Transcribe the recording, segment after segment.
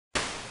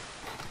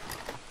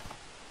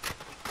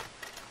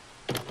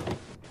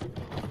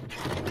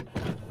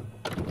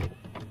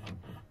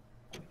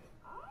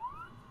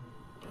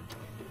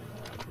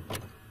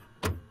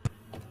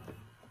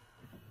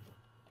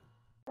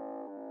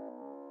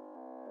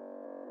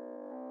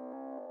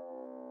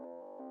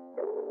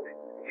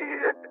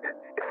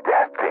If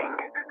that thing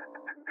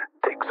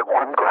takes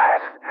one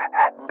glass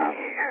at me,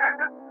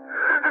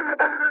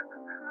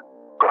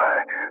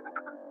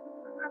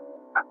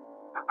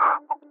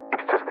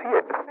 it's just the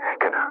end.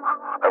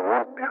 I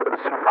won't be able to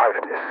survive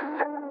this.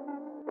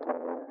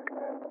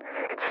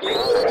 It's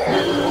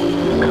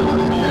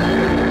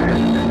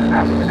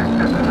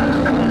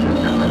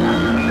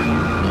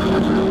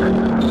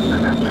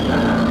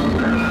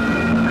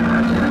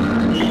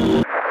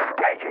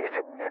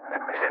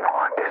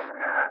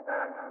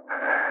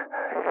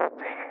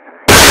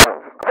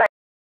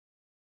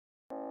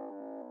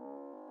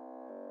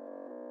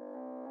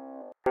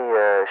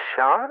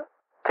Sean?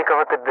 Take a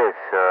look at this.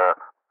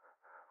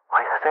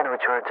 Why is the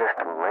sandwicher just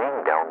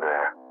laying down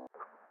there?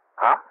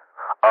 Huh?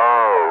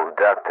 Oh,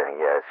 that thing,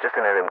 yeah. It's just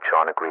an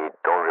animatronic we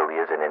don't really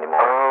use it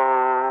anymore.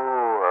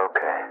 Oh,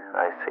 okay.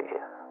 I see.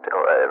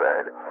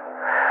 Alright.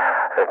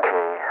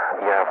 Okay,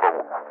 yeah,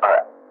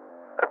 but,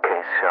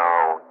 okay, so,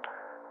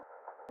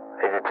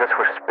 is it just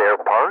for spare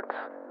parts?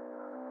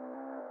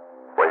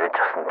 Or is it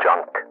just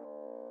junk?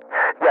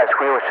 Yeah, it's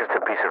really just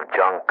a piece of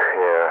junk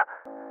here.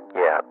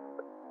 Yeah.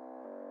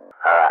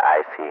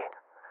 I see.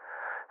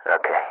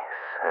 Okay,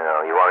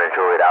 so you want to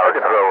throw it out?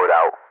 Throw it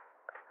out.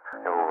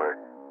 Over.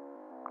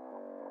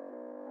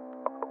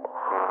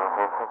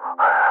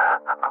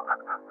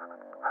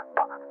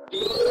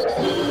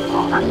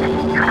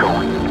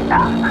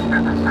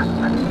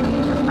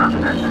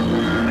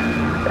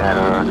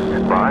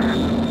 Boss?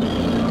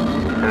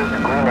 There's a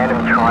green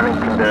animatronic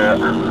in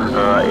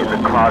the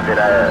closet.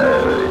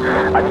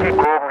 I can't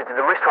go